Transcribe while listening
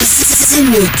The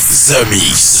Mix. The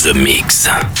Mix. The Mix.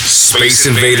 Space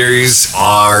Invaders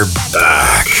are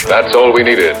back. That's all we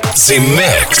needed. The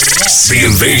Mix. The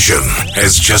invasion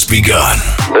has just begun.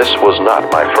 This was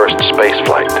not my first space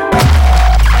flight.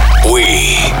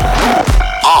 We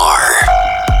are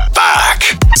back.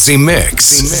 The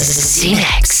Mix. The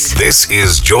Mix. This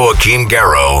is Joachim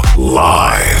Garraud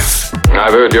live.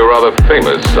 I've heard you're rather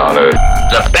famous on Earth.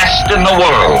 The best in the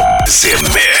world. The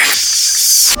Mix.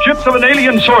 Ships of an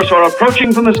alien source are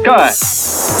approaching from the sky.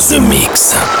 The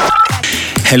Mix.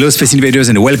 Hello, Space Invaders,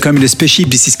 and welcome in the spaceship.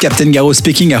 This is Captain Garraud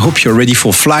speaking. I hope you're ready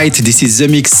for flight. This is The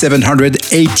Mix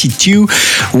 782.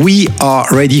 We are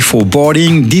ready for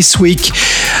boarding this week.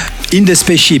 In the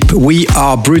spaceship, we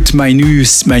are Brut, my new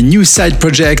side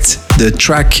project. The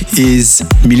track is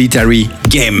Military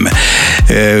Game.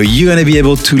 You're gonna be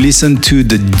able to listen to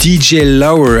the DJ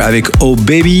Lower avec Oh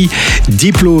Baby,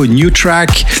 Diplo new track,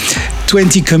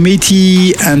 20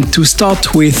 Committee, and to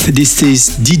start with, this is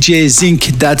DJ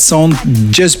Zinc, that sound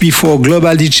just before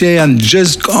Global DJ and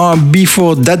just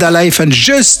before Dada Life, and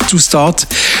just to start,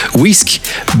 Whisk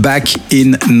back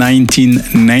in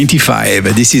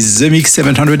 1995. This is The Mix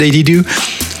 782.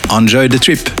 Enjoy the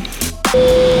trip.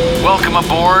 Welcome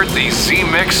aboard the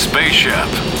Z-Mix spaceship.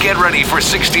 Get ready for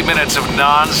 60 minutes of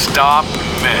non-stop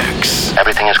mix.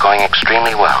 Everything is going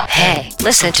extremely well. Hey,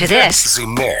 listen to this. The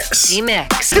Mix.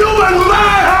 Z-Mix. You in my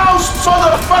house,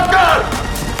 motherfucker!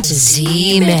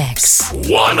 Z-Mix.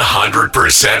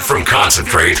 100% from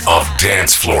concentrate of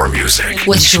dance floor music.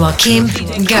 With Joachim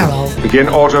Garraud. Begin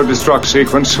auto-destruct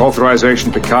sequence.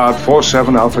 Authorization Picard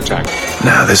 47 Alpha Tank.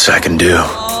 Now this I can do.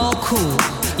 Oh, cool.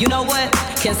 You know what?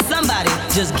 Can somebody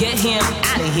just get him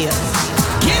out of here?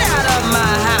 Get out of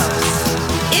my house.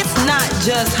 It's not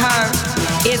just her,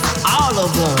 it's all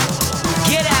of them.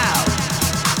 Get out.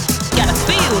 Gotta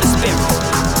feel the spirit.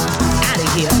 Out of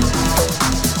here.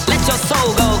 Let your soul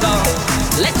go, go.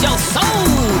 Let your soul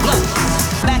blow.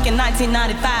 Back in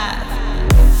 1995.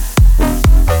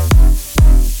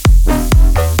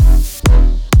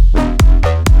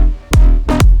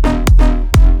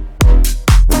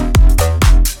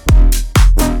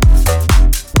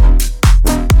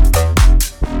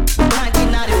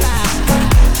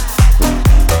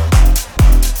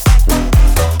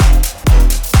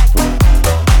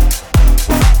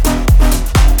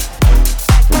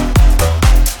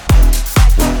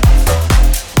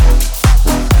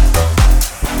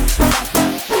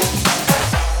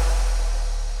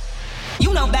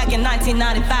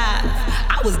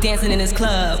 I was dancing in this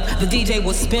club, the DJ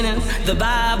was spinning, the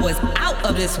vibe was out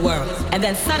of this world. And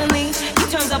then suddenly, he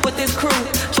turns up with this crew,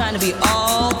 trying to be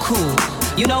all cool.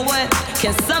 You know what?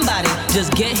 Can somebody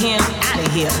just get him out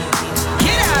of here?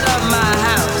 Get out of my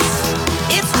house.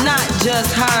 It's not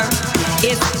just her,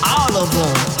 it's all of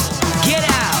them. Get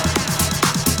out.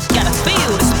 Gotta feel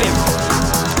the spirit.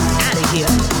 Out of here.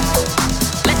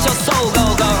 Let your soul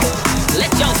go, go.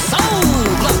 Let your soul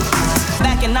blow.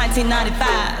 Back in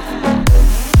 1995.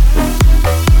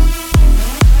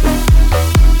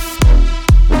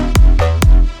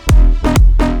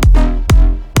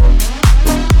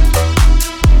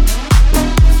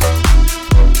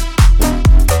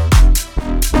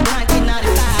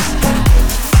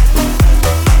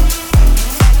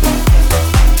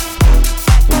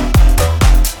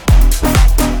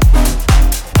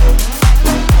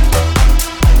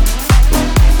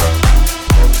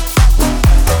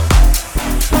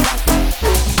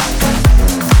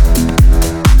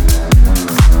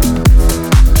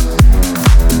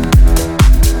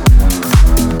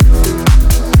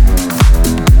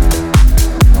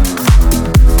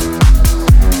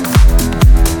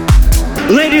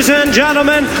 Ladies and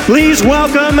gentlemen, please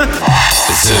welcome The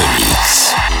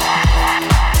Mix.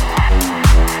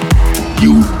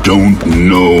 You don't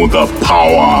know the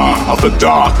power of the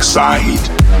dark side.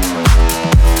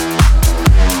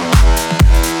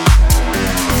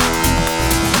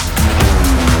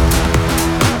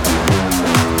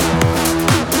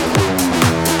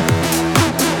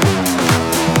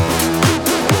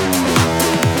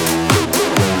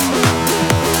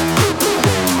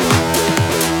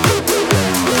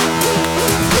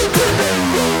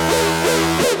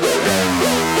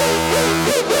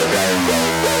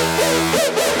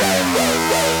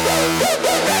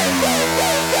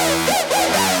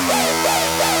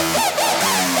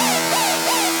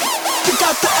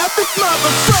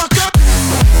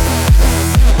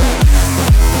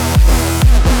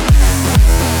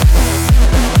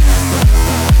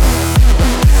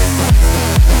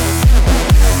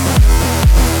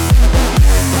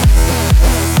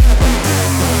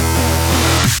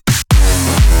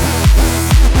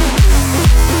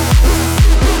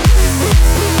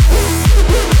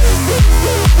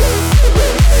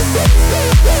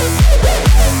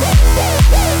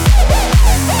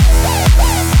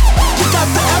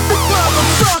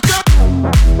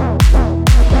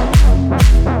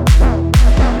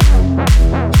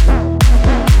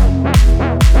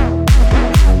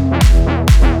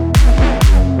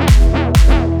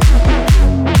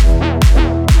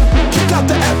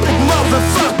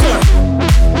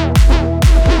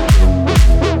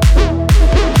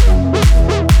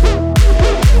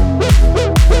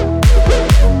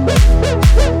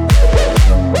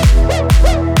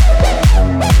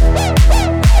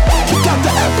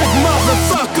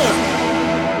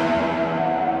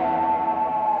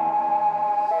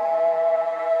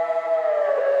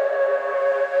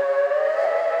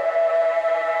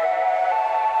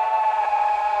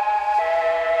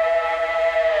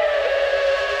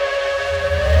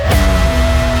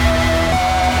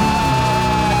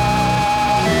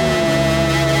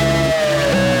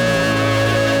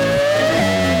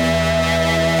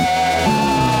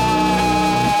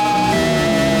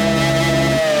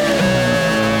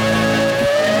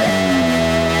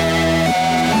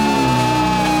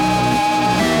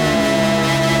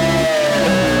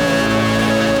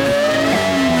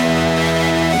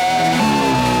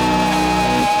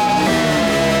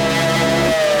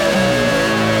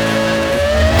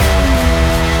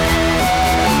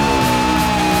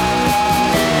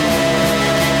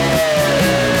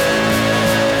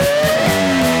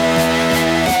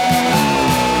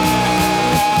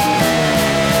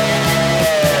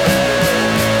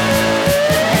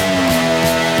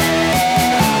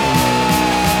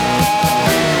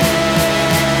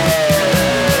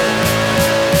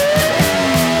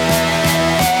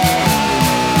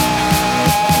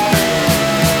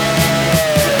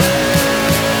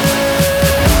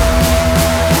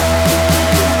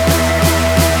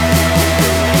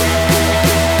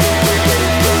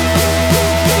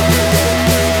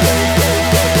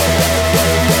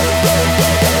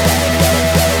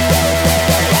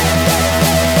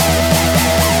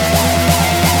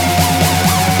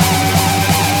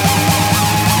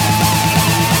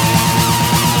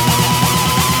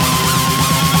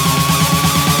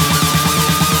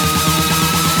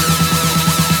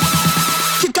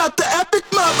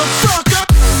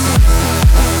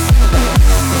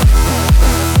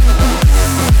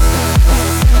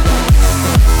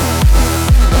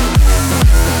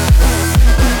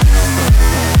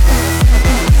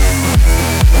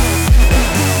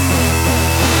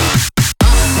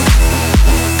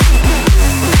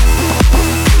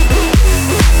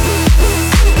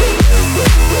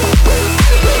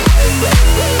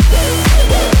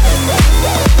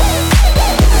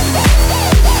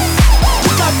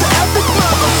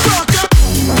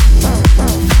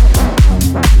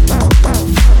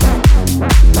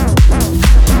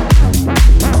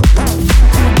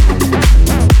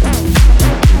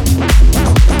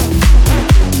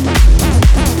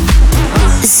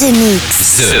 The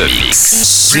Mix. The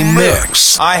Mix. The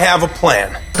Mix. I have a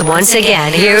plan. Once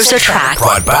again, here's a track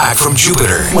Brought back from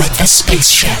Jupiter. with a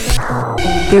spaceship.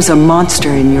 There's a monster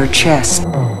in your chest.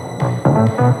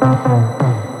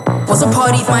 What's a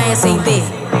party if my ass ain't there?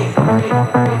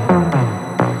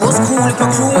 What's cool if my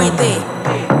crew ain't there?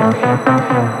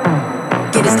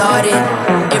 Get it started.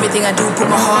 Everything I do, put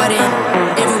my heart in.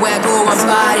 Everywhere I go, I'm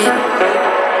spotted.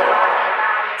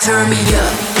 Turn me up.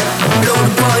 Blow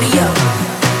the party up.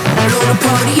 Blow the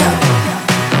party up.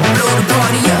 Blow the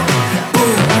party up.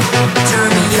 Boom. Turn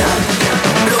me up.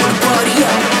 Blow the party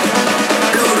up.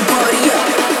 Blow the party up.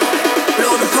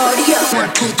 Blow the party up. 1,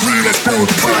 2, 3, let's blow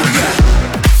the party up.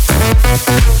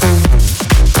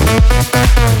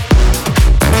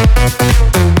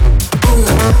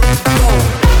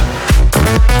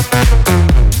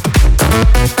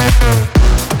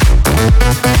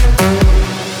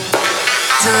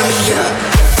 Turn me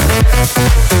up.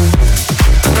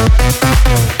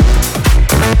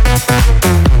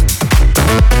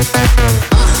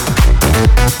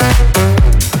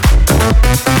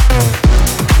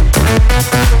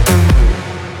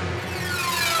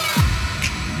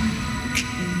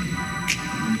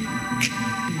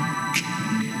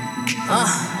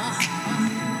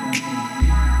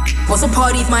 What's a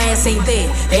party if my ass ain't there?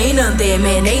 Ain't none there,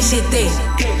 man, ain't shit there.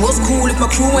 What's cool if my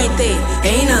crew ain't there?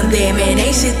 Ain't none there, man,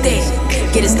 ain't shit there.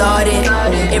 Get it started.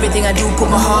 Everything I do, put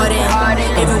my heart in.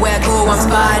 Everywhere I go, I'm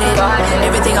spotted.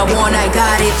 Everything I want, I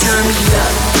got it. Turn me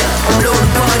up. Blow the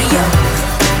party up.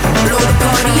 Blow the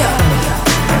party up.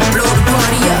 Blow the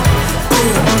party up.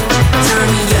 Boom. Turn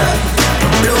me up.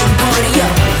 Blow the party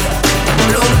up.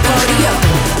 Blow the party up.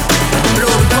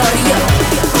 Blow the party up.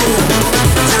 Boom.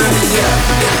 Turn me up.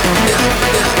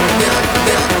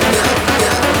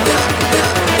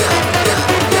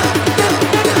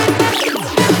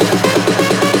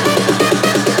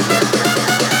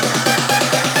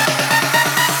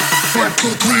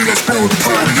 Let's blow the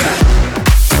party up.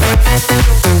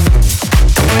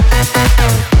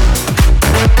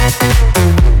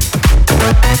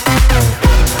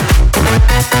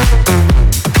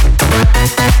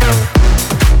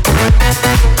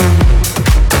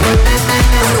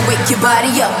 Wanna wake your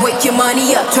body up, wake your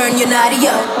money up, turn your naughty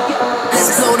up.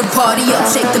 Let's blow the party up,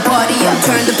 shake the party up,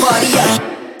 turn the party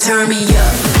up, turn me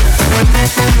up.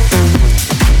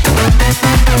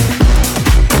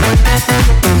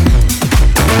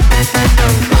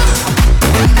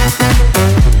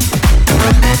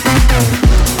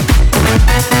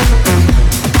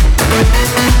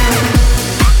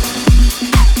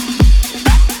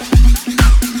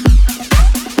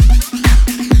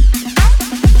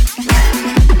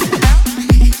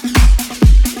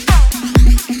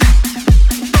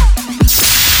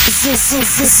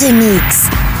 The Mix.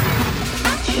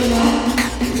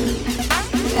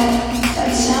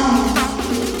 That sound.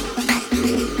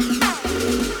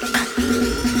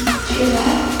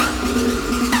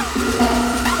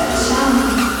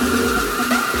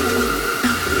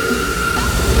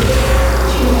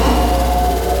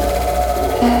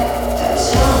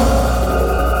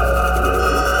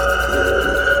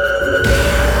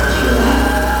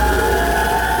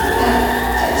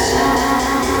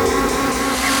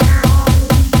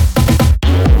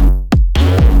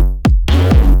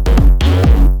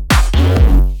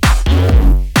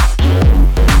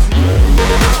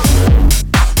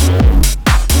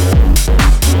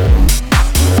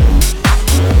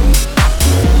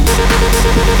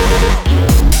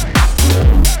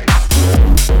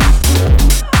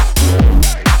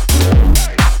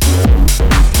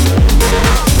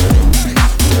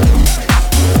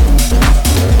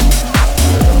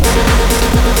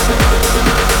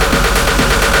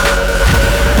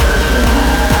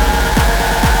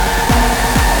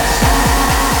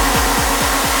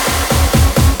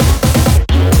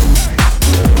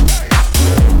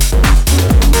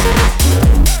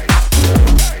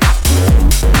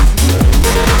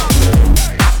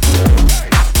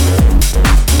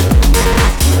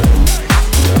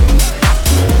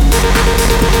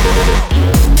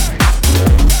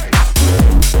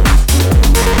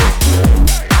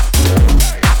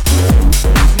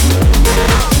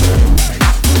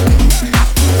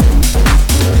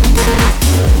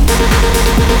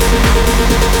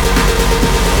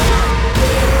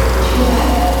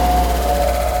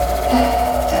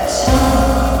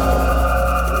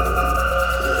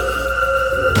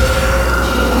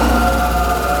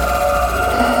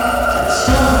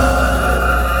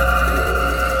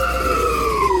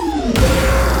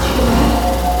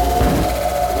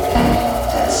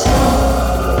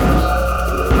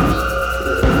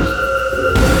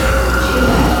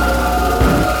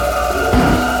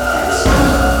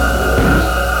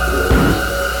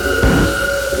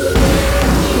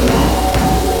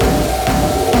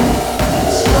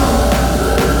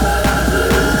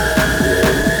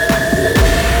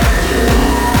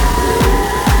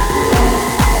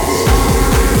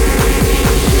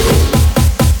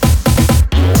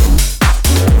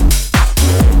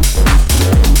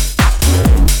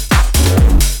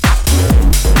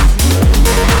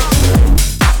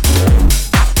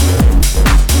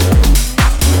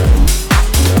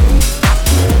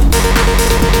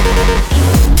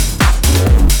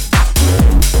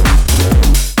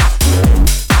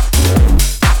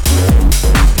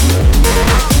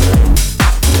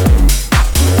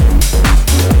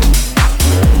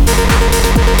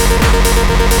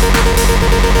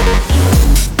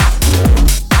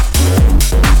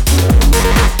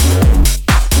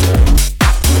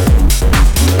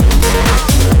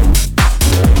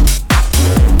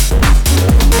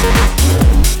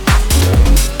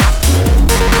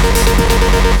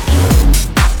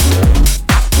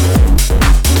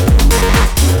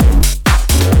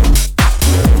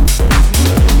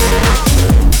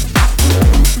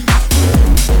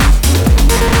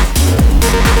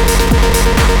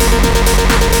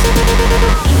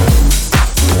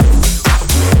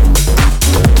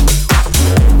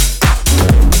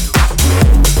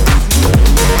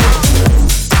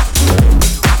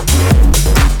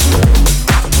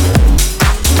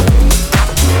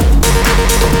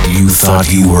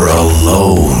 thought you were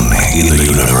alone in the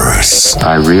universe.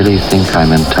 I really think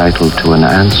I'm entitled to an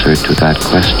answer to that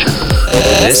question.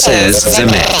 This is The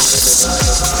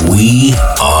Mix. We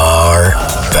are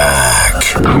back.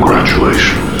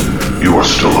 Congratulations. You are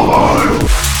still alive.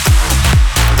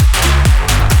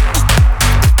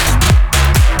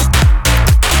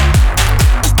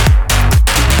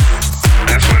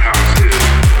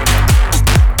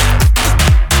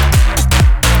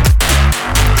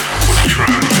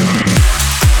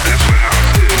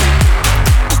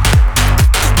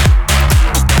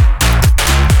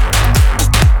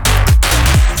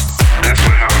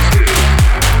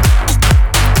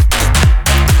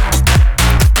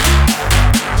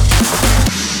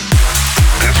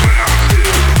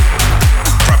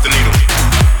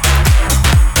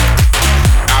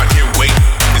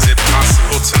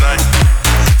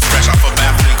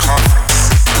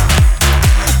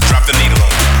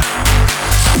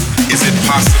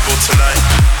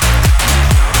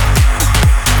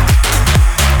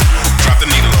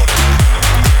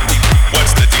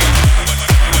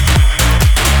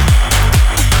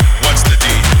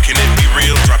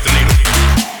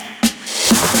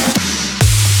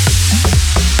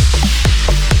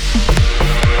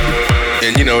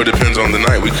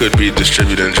 Could be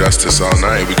distributing justice all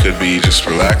night. We could be just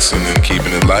relaxing and keeping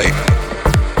it light.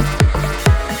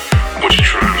 What you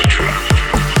trying to do?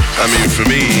 I mean, for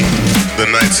me, the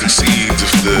night succeeds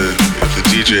if the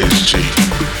DJ is G.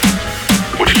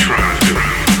 What you trying to do?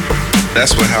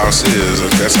 That's what house is.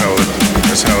 That's how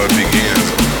it begins.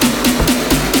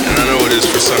 And I know it is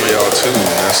for some of y'all too.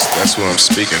 And that's what I'm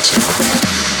speaking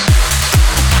to.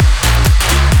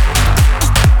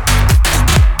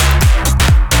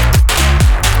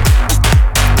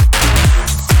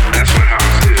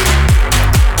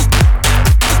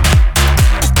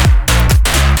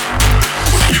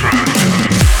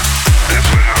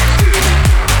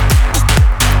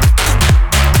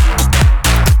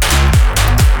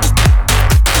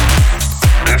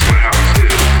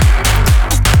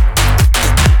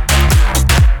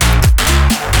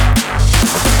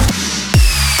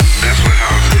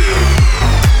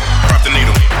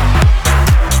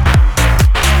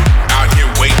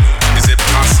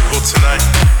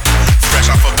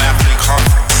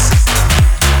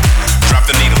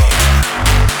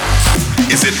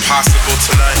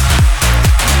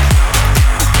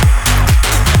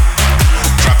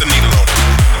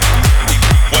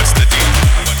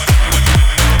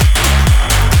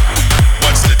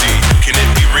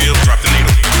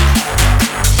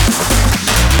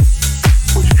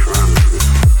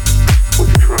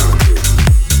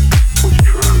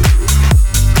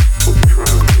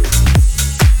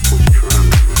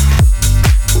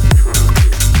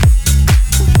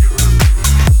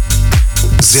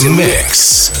 The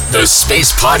Mix, the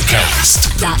space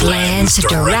podcast that lands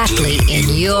directly in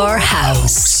your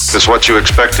house. Is this what you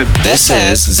expected? This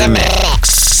is The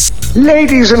Mix.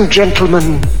 Ladies and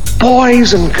gentlemen,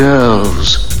 boys and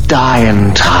girls,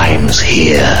 dying times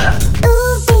here.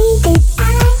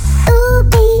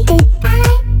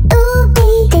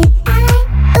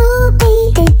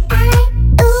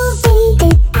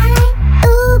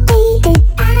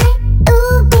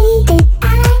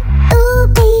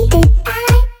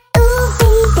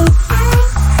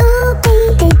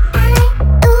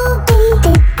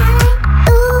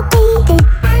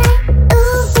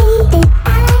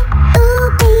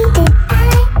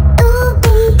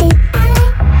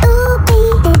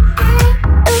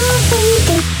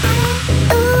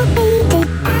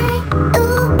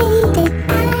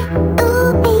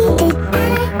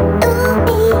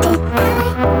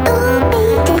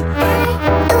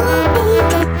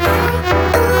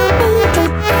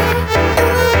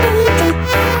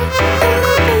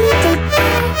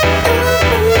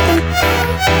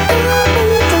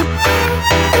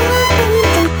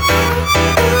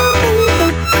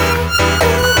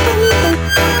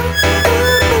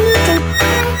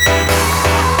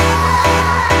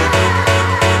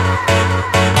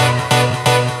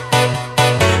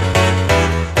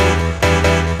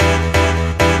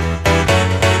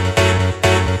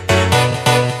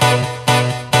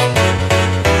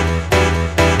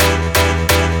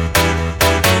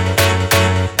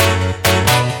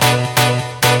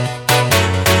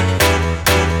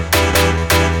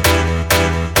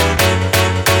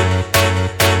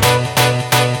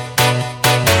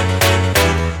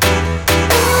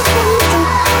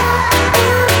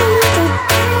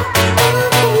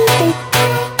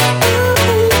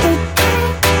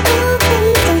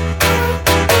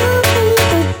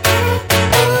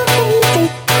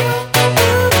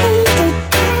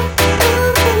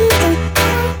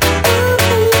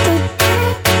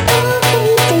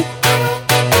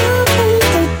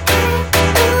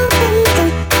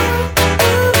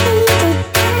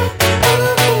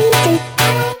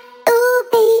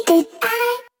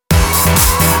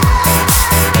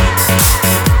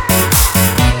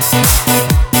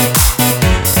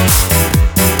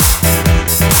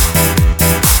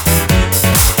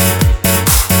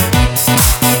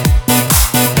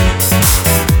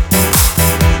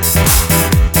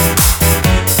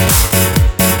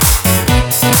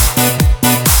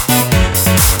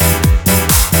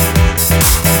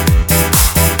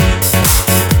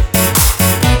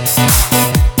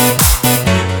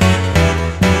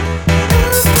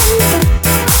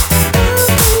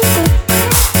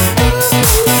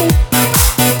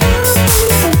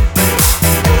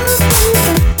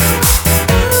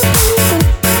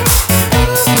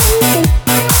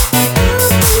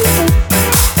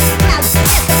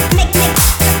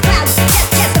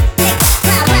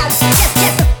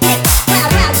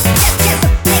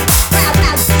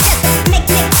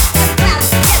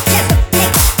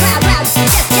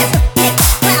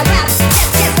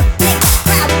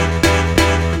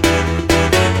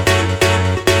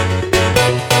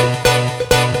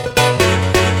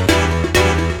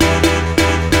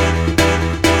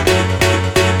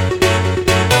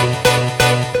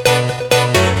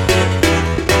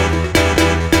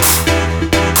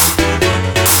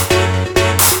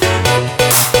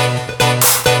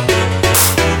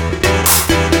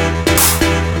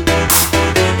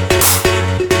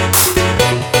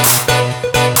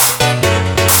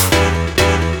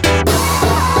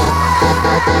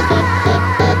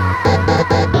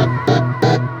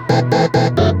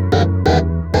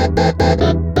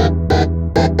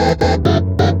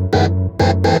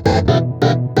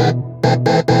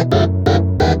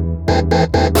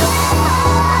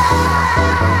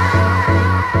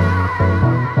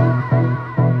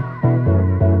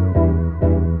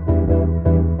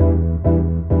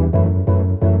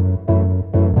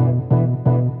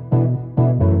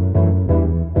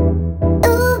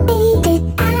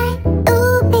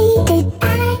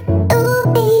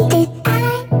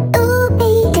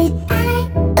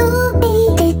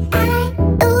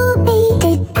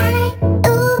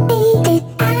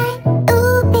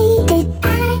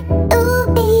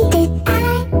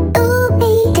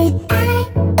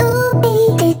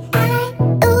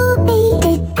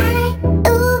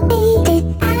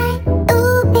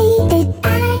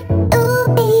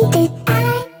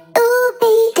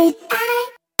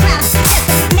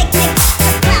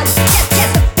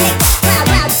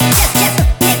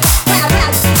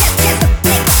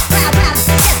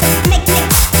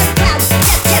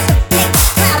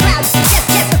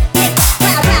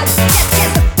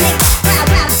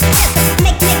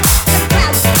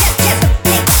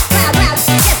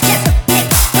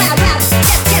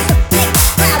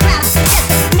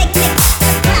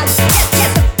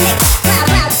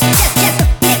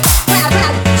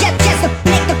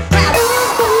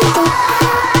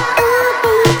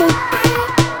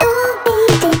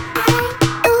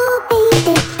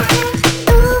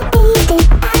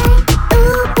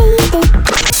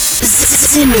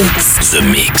 The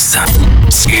Mix.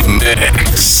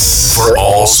 Mix for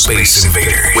all Space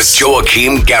Invaders with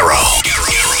Joachim Garraud.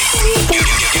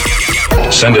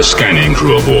 Send a scanning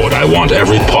crew aboard. I want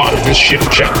every part of this ship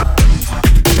checked.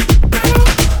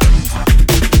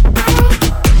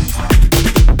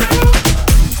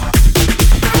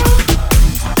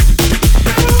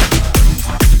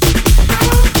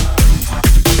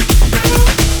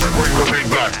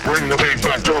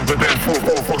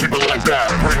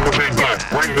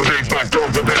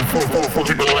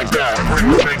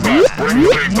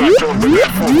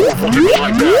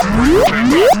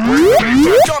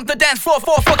 Jump the dance floor,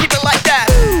 keep it like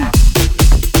that.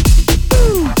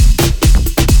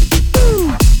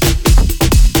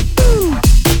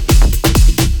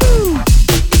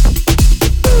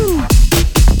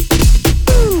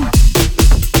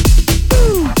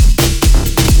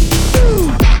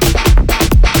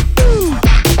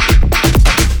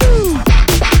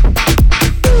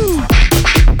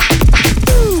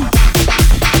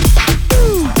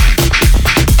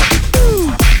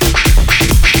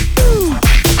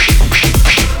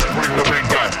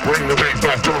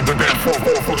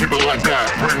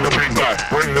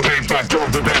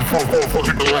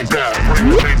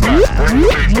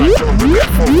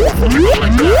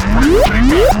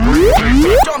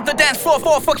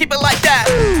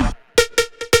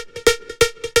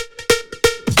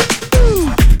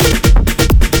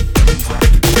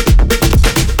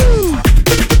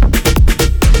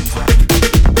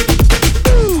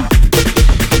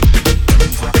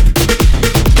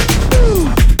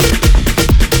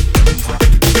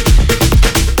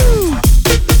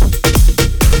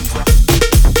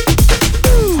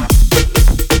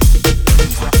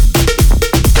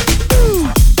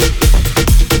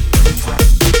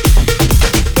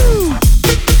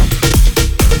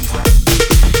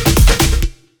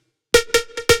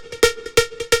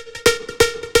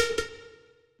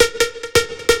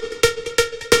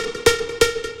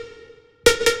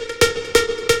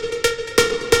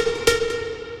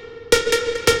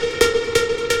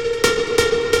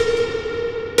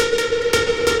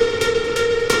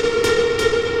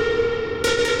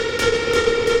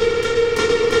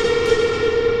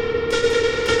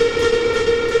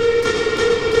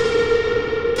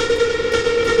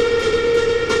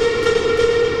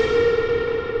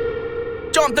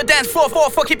 Jump the dance floor,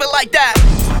 keep it like that.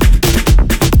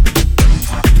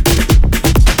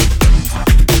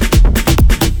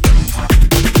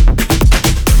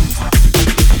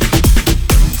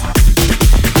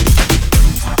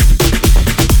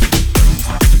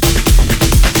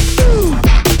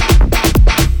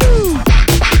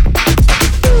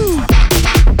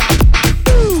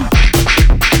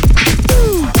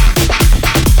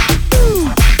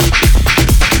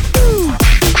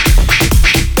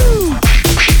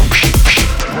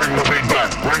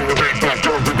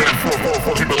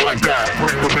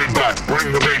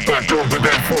 Jump the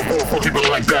dance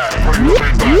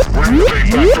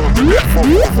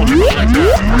floor, keep it like that.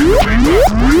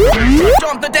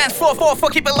 Jump the dance floor,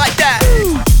 keep it like that.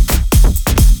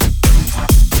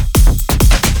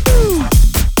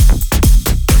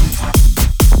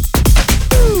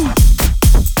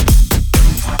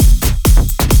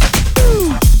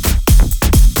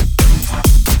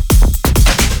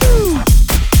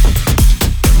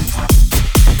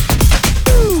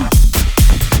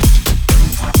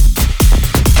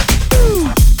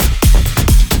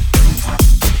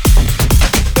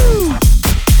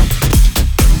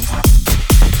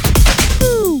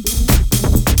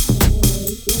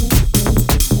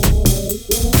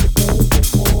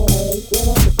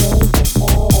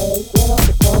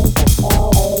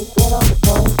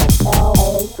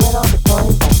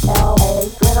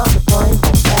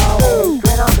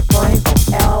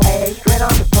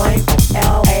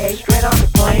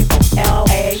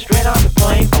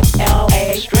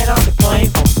 Straight off the plane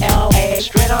from LA.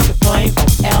 Straight off the plane from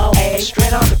LA.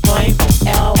 Straight off the plane from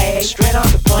LA. Straight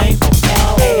off the plane from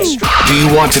LA. Do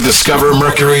you want to discover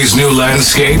Mercury's new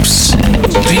landscapes?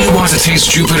 Do you want to taste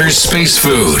Jupiter's space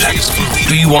food?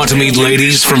 Do you want to meet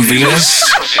ladies from Venus?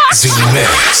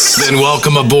 Z-Mix. Then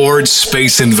welcome aboard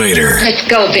Space Invader. Let's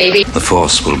go, baby. The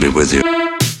Force will be with you.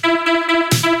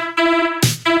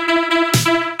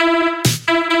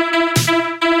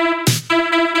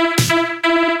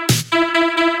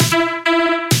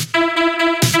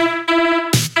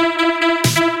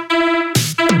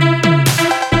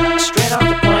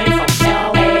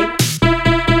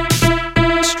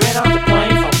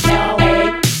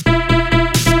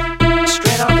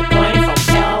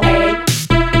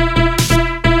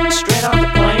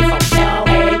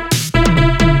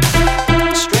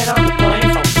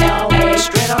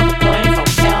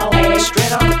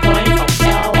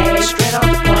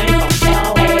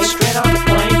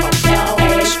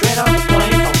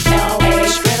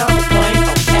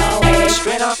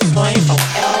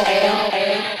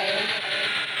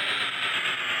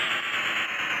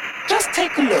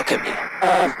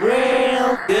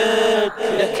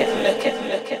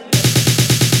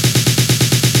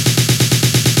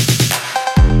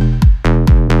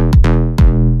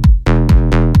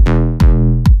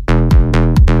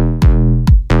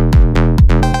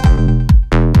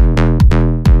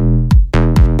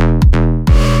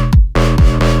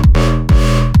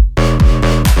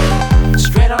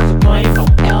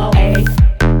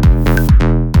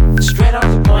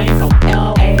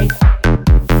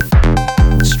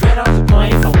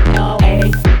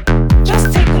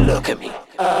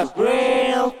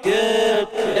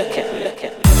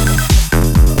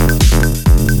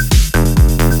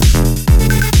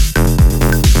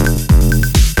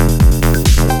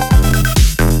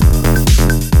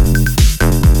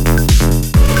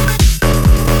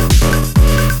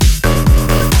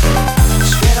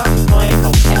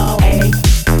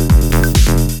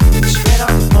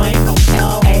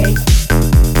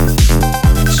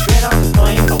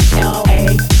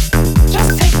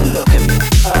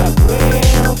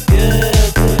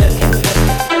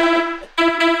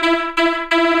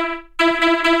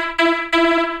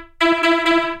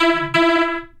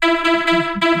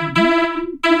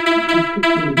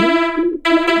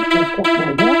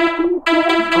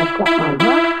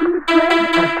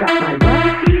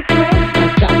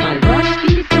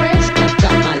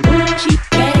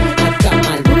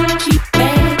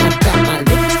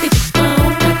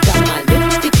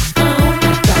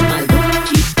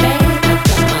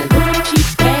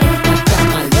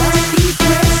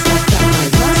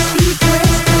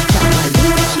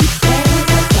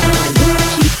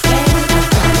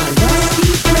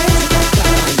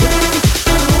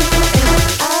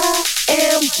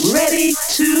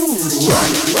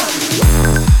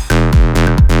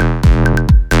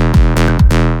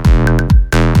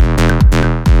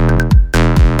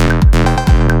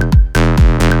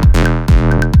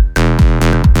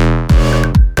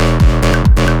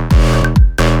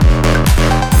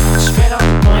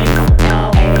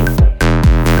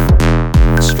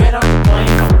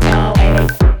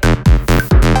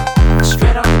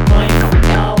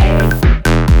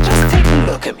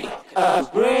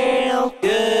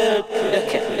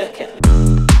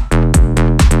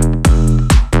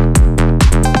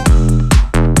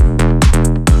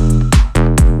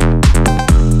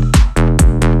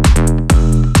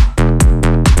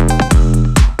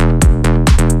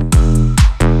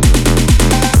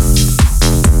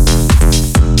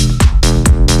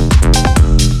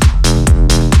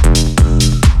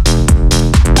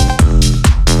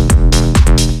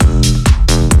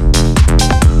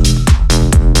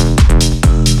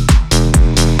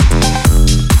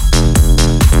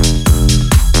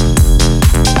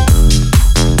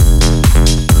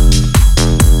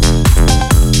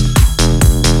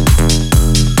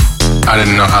 I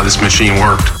didn't know how this machine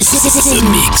worked. The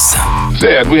Mix.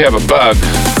 Zed, we have a bug.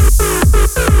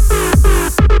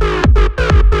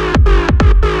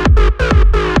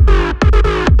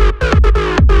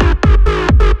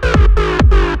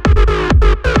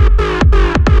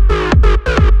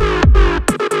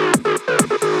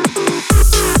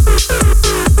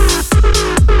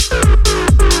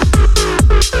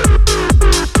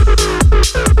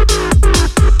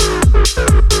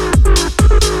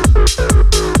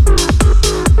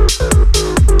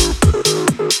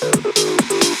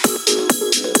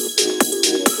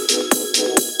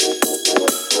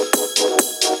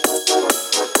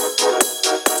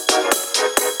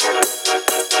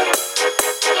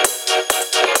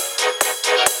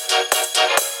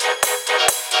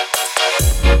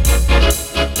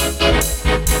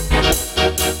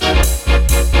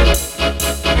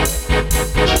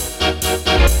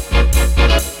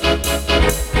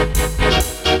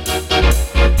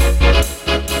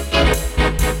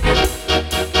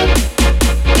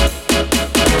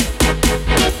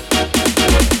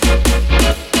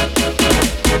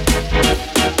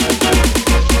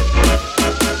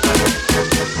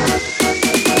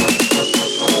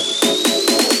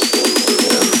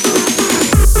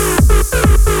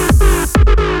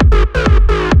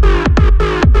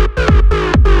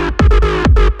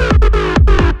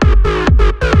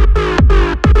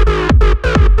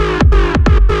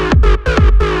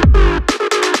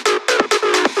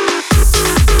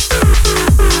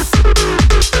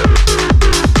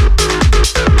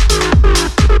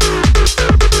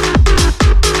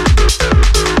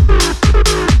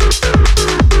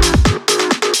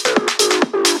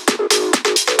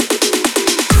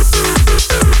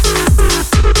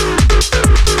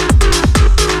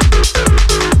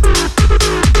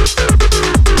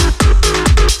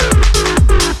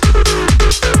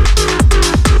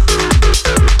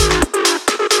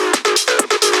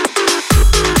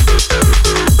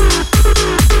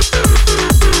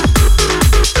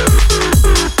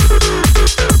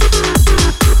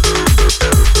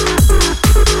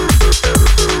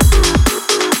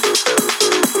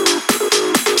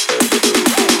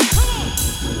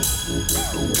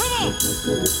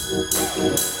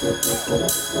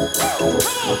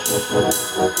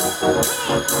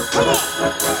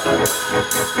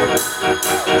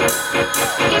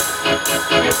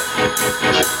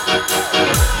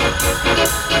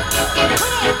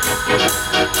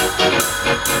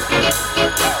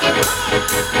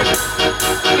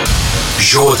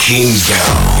 Joaquin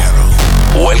Garraud.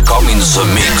 Welcome in the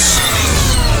mix.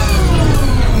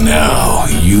 Now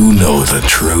you know the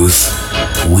truth.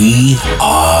 We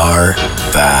are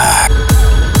back.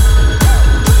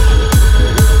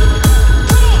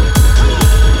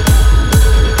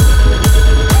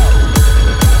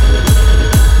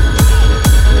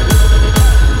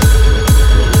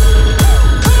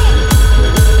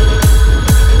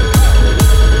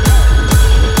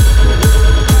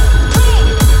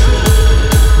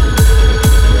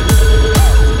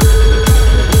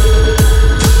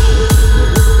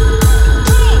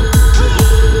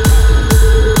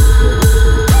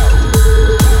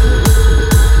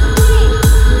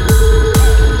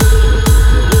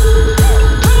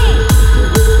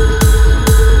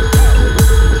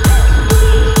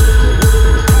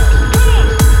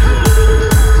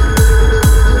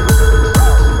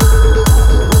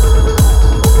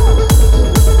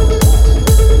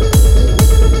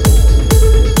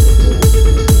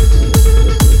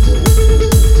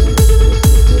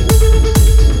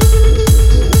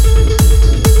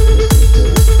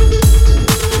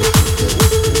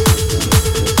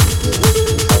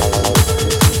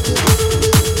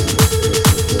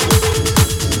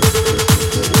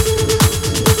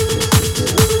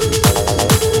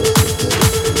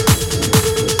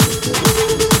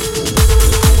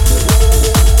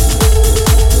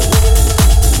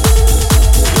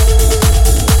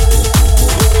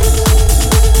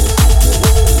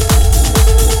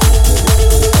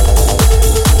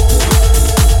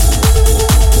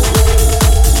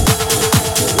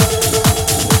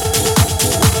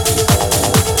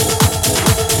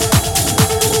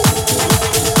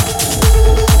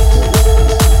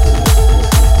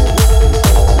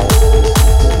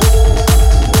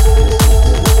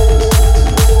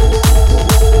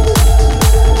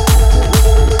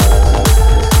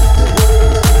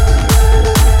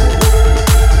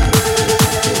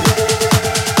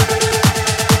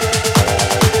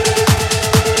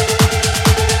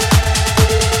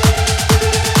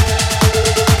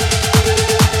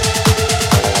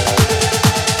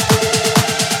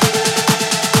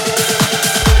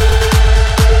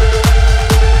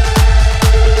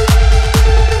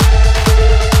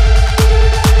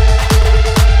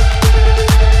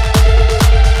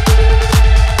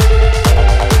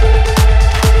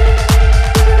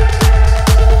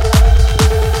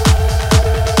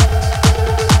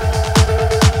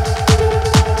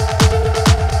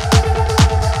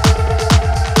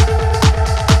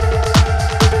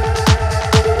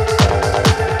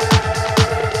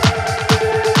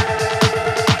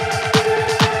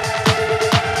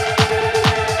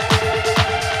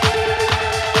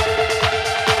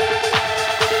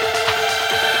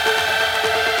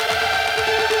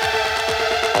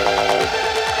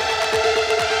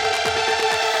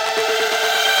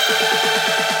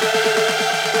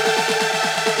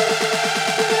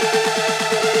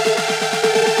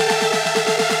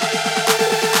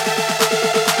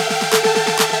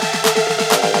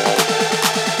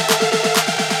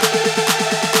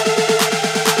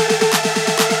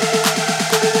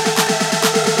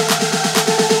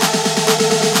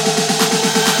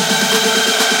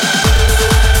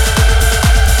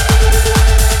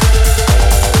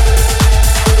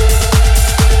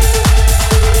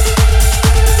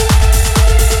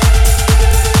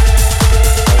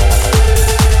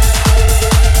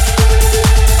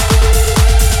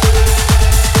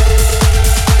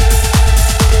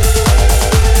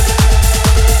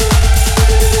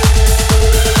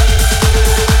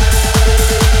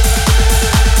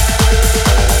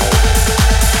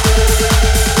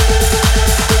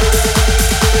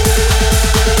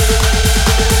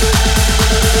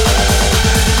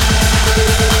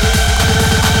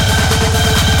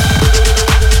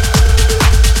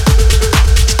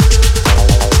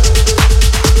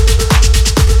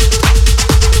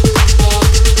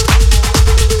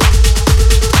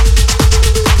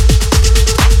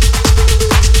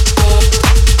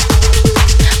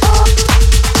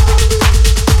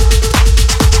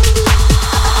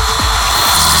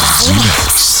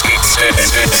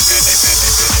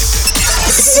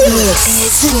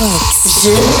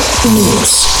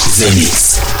 The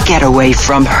Mix. Get away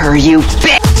from her, you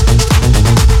bitch!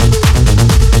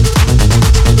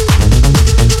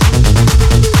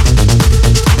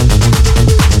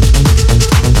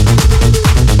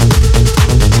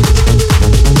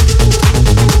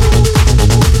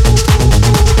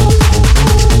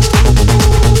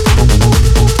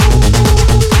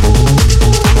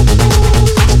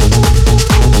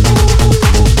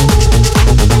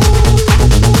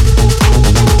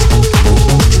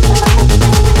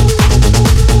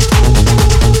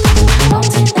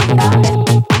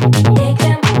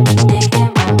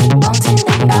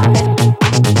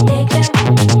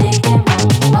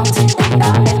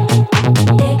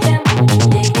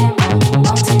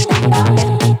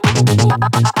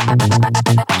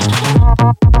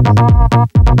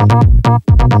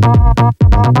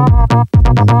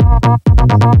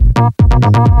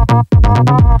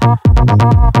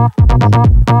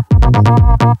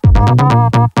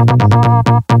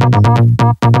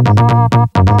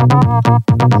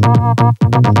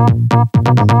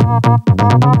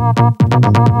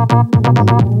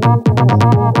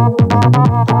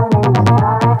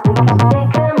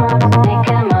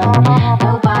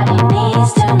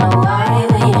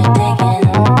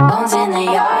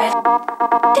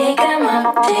 Dig 'em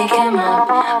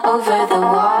up, over the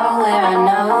wall where I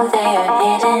know they are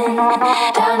hidden.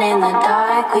 Down in the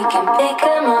dark, we can pick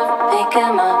 'em up.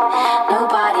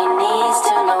 Nobody needs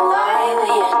to know why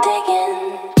we are digging.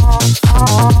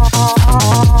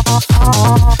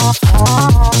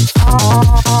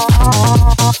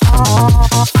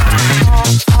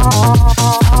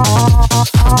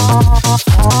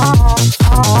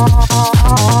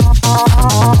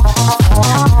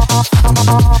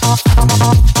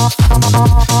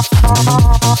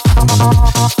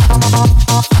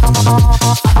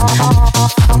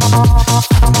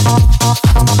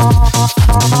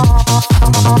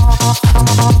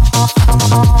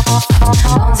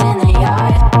 Bones in the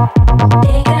yard.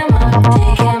 Dig 'em up,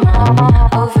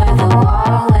 over the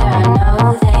wall where I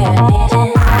know they are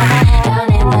hidden. Down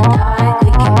in the dark,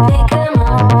 we can pick 'em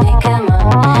up.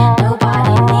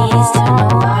 Nobody needs to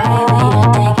know why we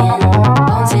are digging.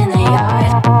 Bones in the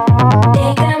yard.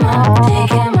 Dig 'em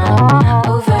up,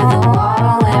 over the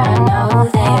wall where I know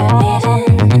they are hidden.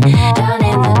 Down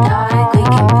in the dark, we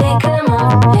can pick 'em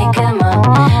up.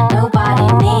 Nobody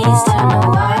needs to know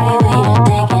why we are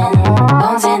digging.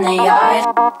 Bones in the yard.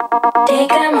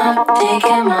 Dig 'em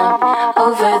up,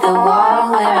 over the wall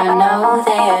where I know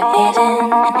they are hidden.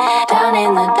 Down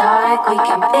in the dark, we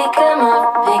can pick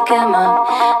 'em up.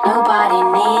 Nobody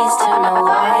needs to know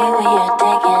why we are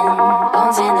digging.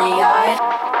 Bones in the yard.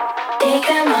 Dig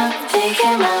 'em up,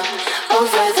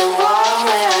 over the wall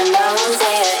where I know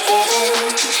they are hidden.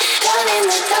 Down in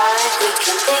the dark, we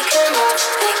can pick 'em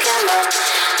up.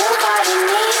 Nobody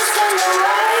needs to know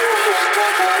why we are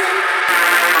digging.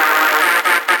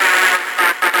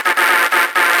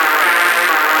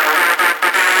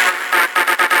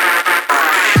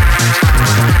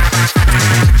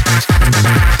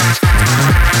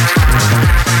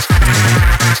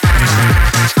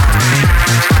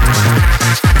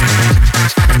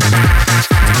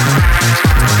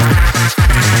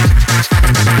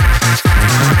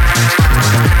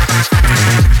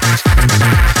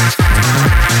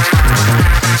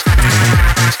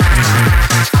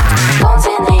 Bones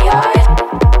in the yard.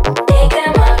 Dig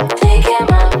 'em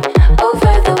up,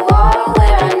 over the wall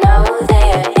where I know they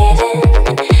are hidden.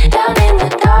 Down in the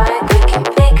dark, we can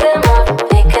pick 'em up.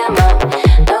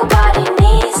 Nobody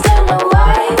needs to know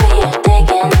why we are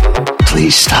digging.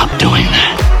 Please stop doing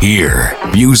that. Here,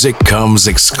 music comes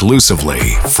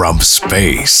exclusively from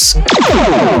space.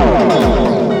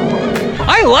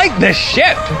 I like this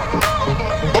ship.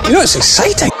 You know, it's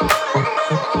exciting.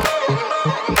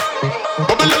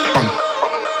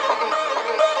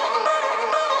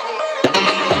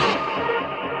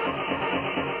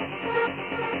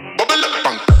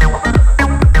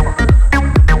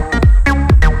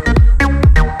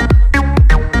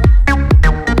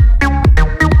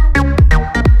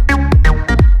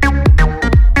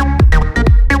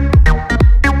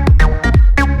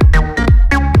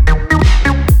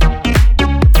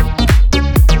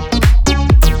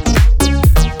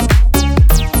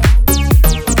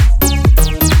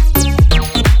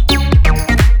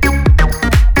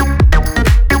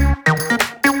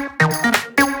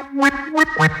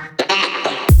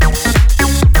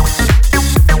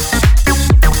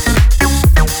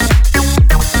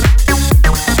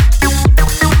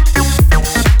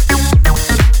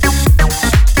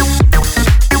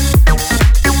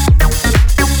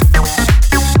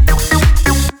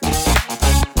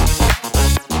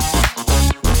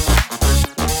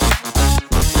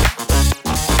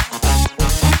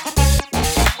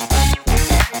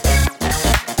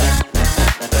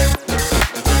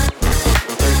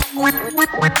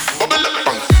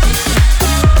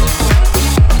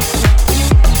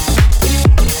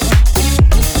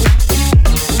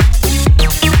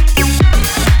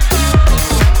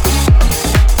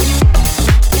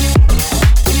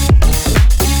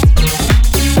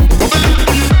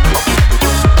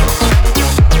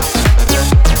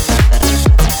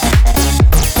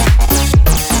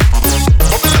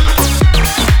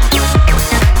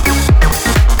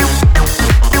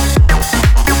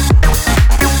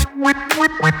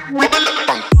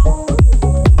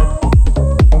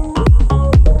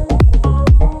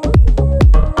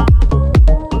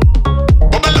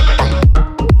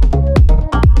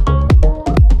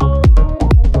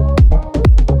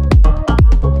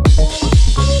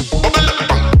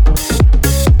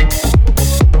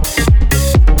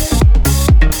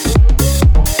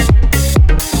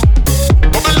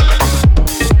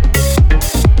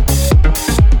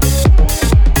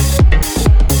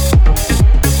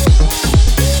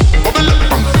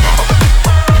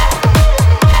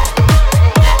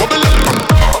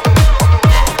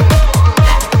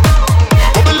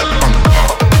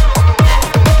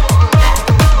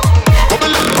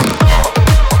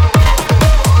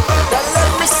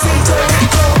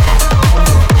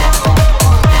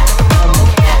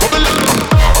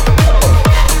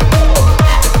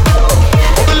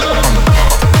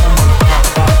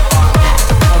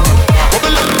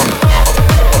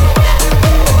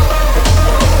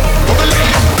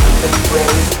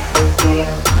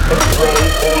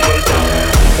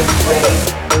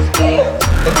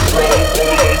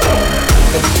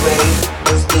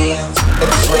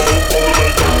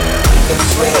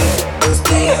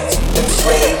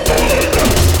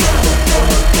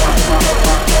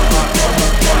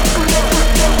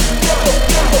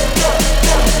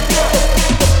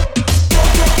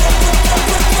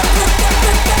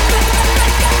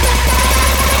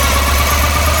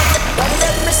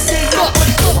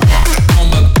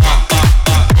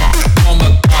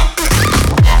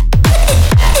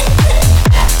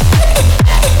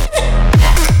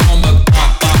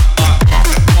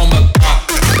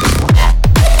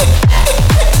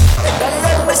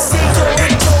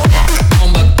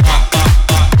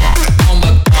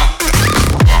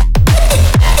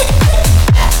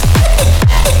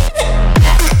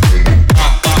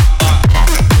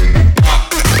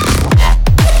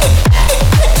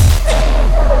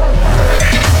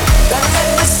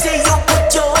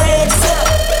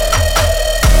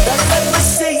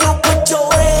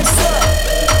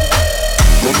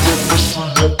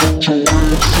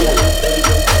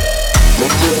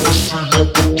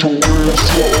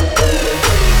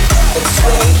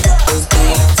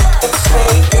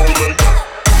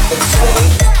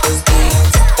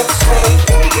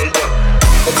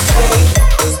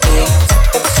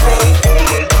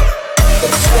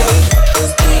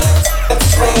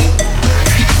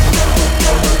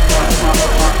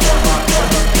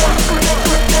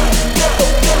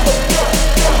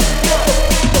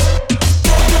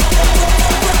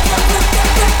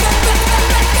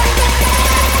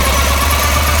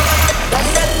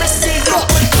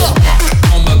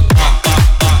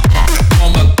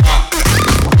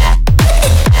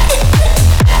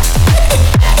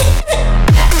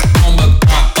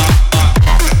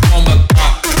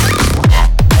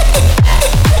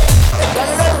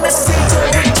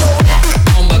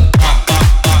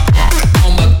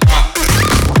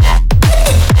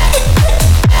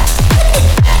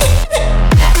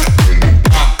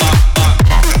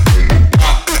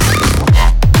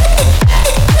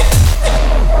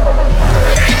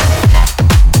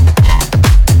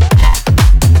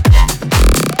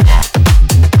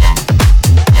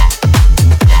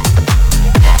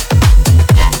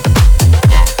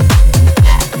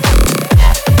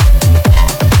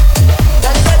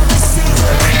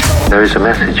 There is a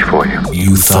message for you.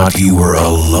 You thought you were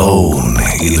alone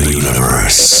in the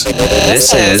universe.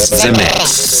 This is The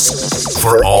Mix.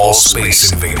 For all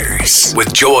space invaders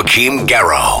with Joachim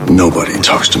Garraud. Nobody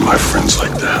talks to my friends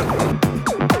like that.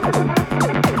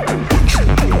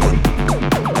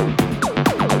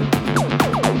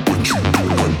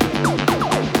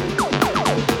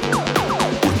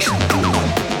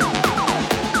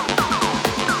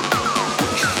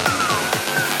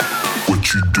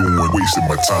 Wasting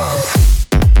my time.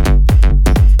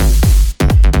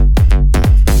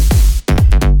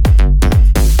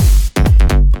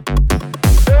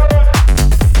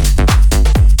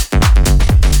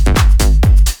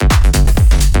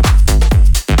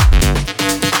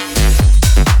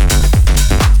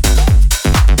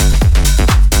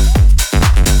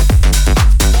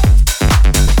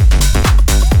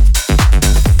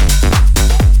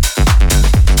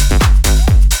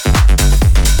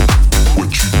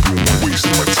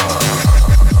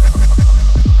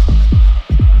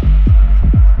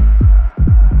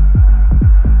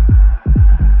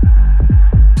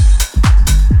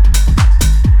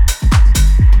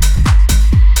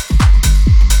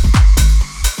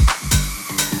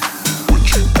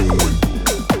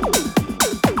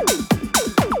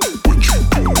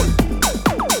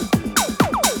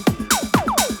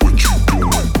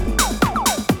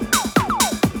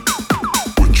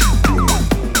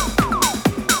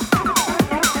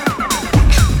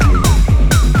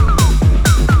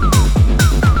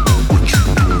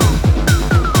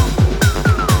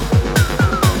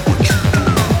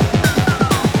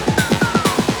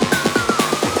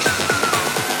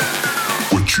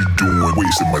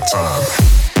 Wasting my time.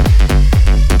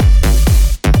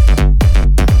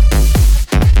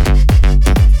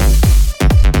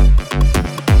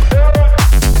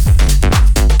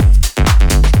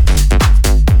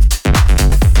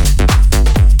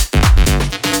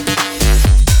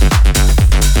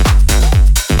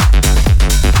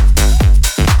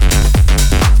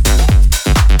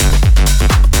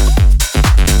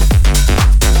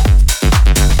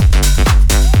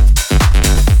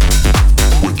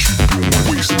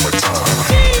 Wasting my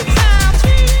time.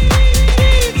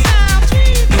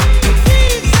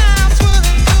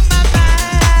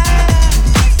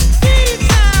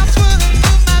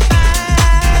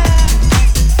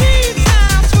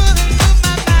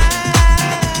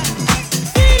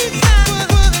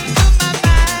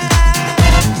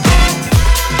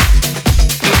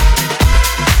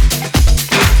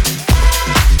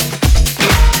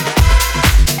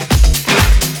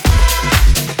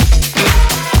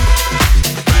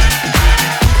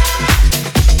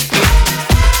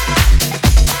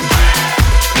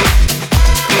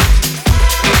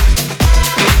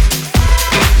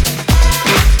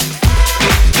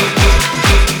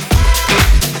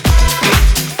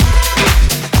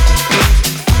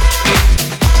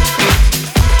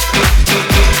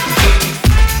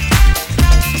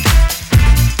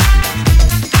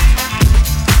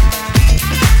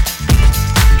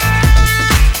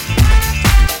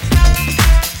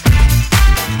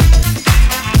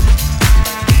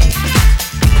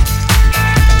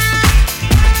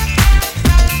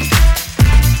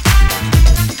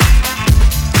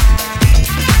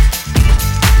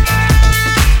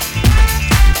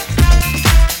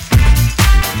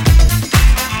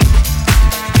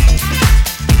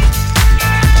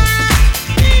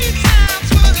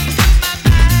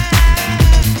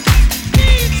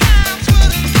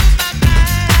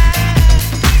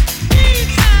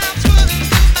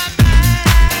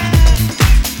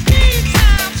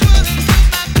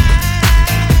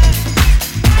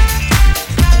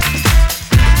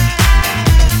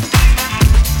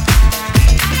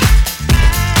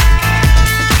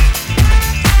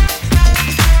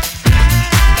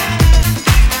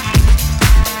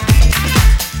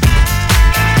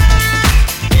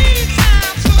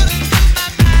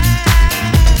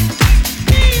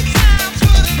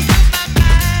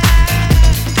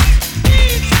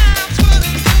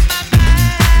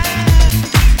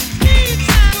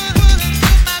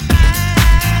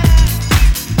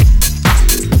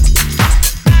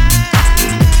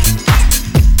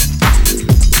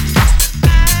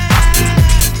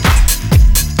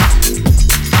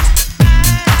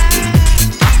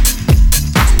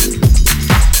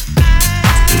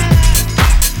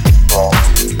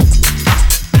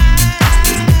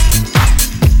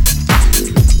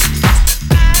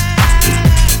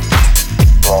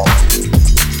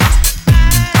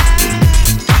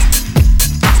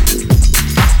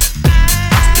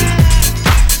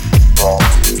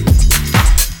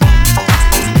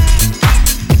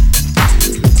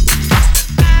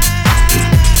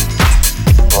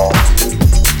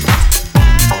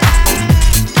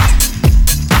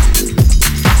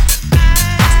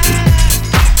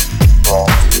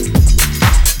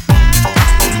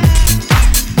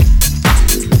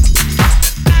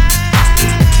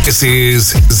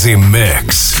 This is The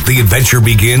Mix. The adventure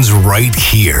begins right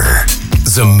here.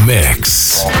 The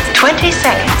Mix. 20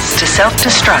 seconds to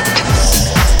self-destruct.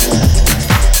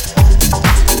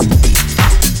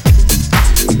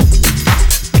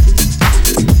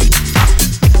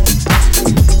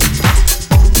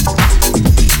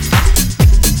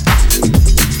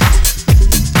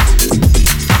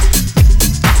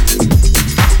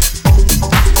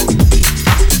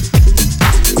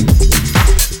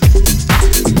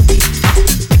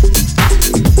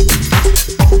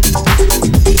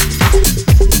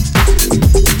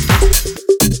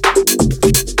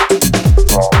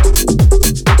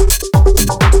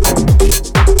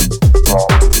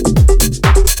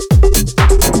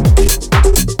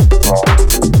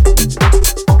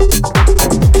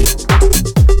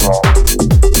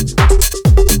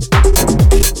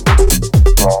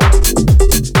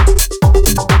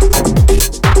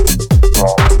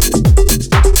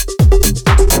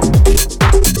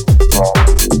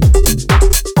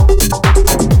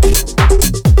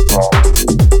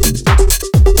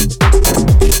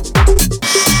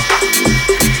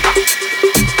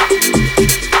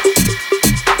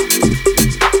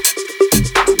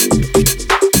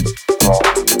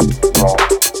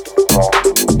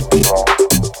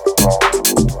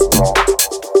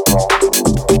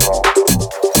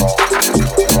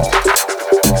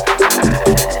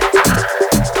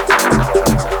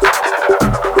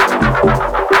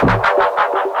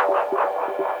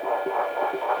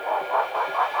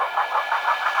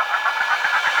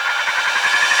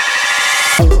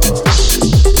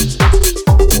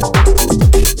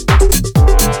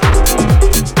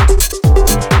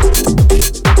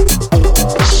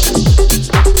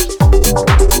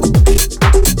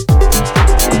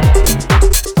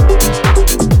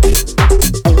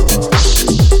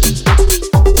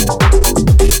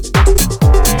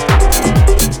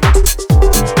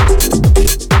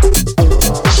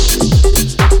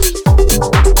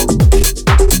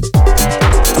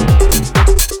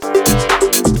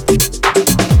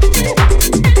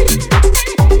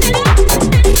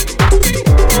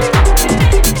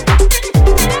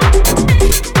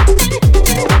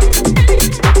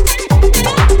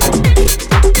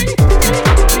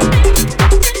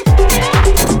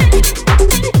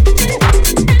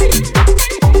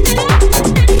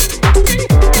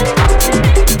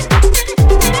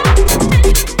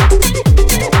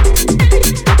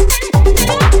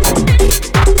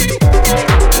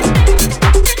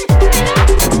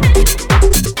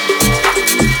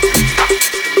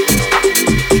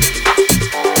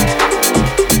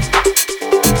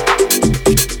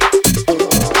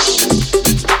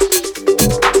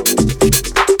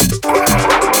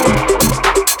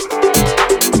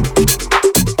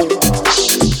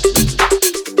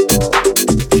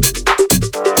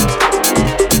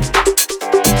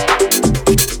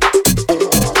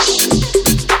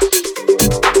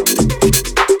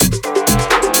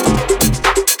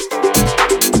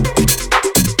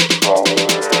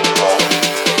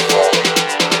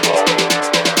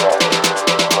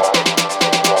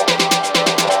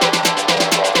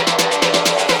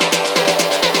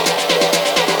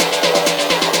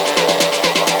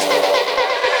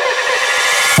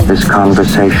 This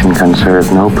conversation can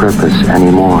serve no purpose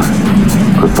anymore.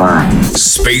 Goodbye.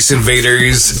 Space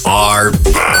Invaders are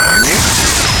back.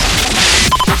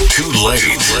 Too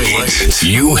late.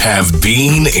 You have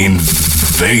been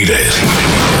invaded.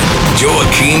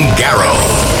 Joachim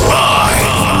Garraud,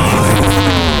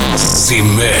 live.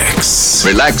 Z-Mix.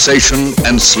 Relaxation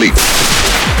and sleep.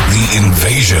 The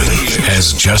invasion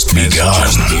has just begun.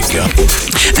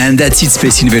 And that's it,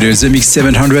 Space Invaders. The Mix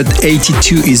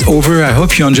 782 is over. I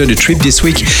hope you enjoyed the trip this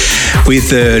week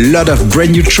with a lot of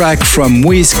brand new track from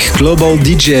Whisk, Global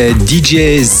DJ,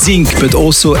 DJ Zinc, but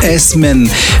also S-Man,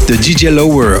 the DJ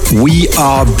Lower. We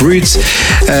Are Brute.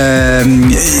 A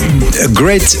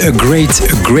great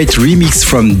remix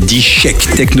from D-Shek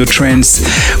Techno Trance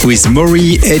with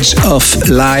Maury, Edge of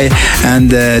Lie,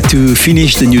 and to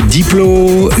finish the new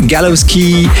Diplo,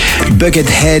 Galowski,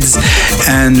 Bucketheads,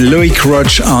 and Loic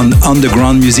Roach on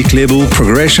Underground music label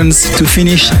Progressions. To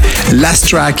finish, last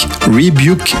track,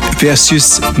 Rebuke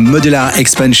versus Modular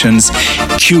Expansions,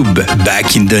 Cube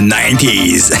back in the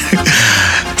 90s.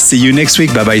 See you next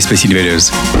week. Bye bye, Space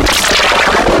Invaders.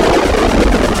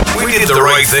 We did the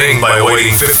right thing by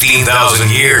waiting 15,000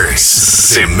 years.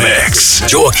 Z-Mix.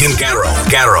 Joachim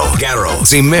Garraud.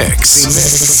 Z-Mix.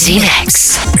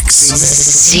 Z-Mix.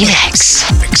 Z-Mix.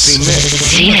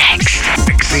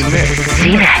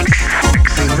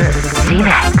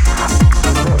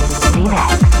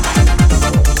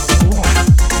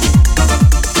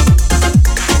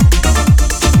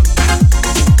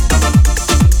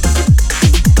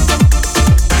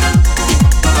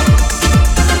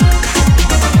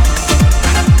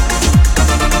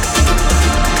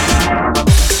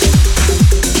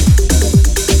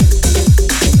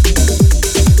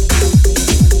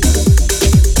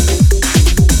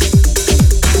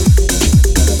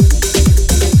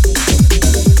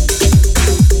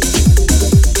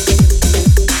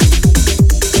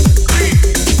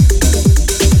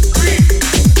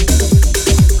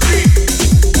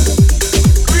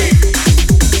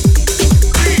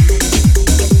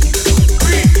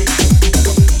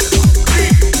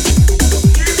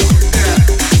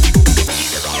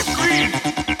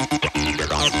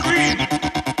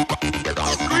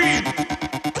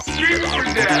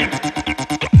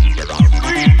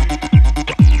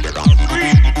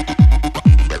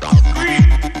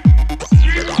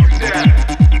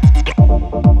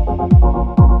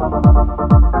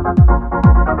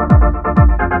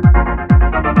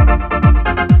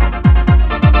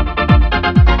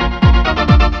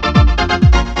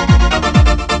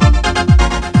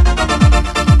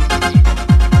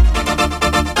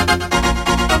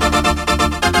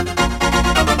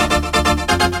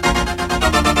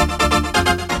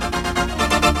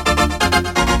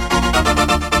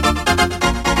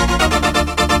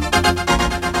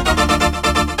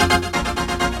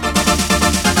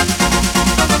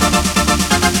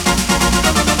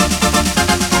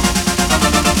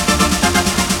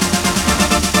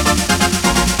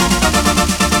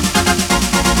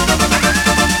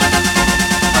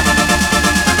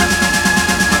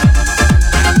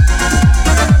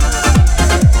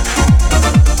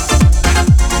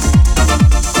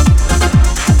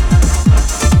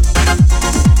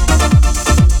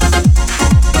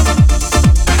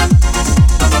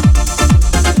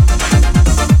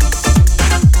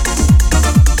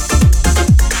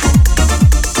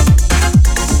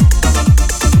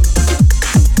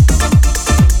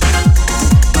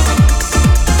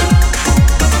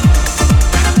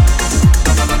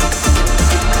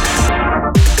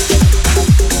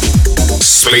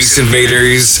 Space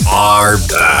Invaders are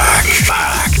back.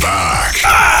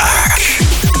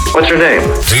 What's your name?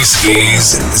 This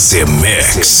is The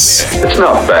Mix. It's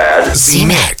not bad. The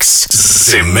Mix.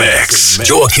 The Mix.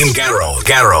 Joaquin Garro.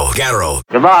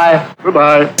 Goodbye.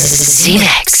 The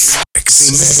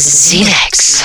Mix.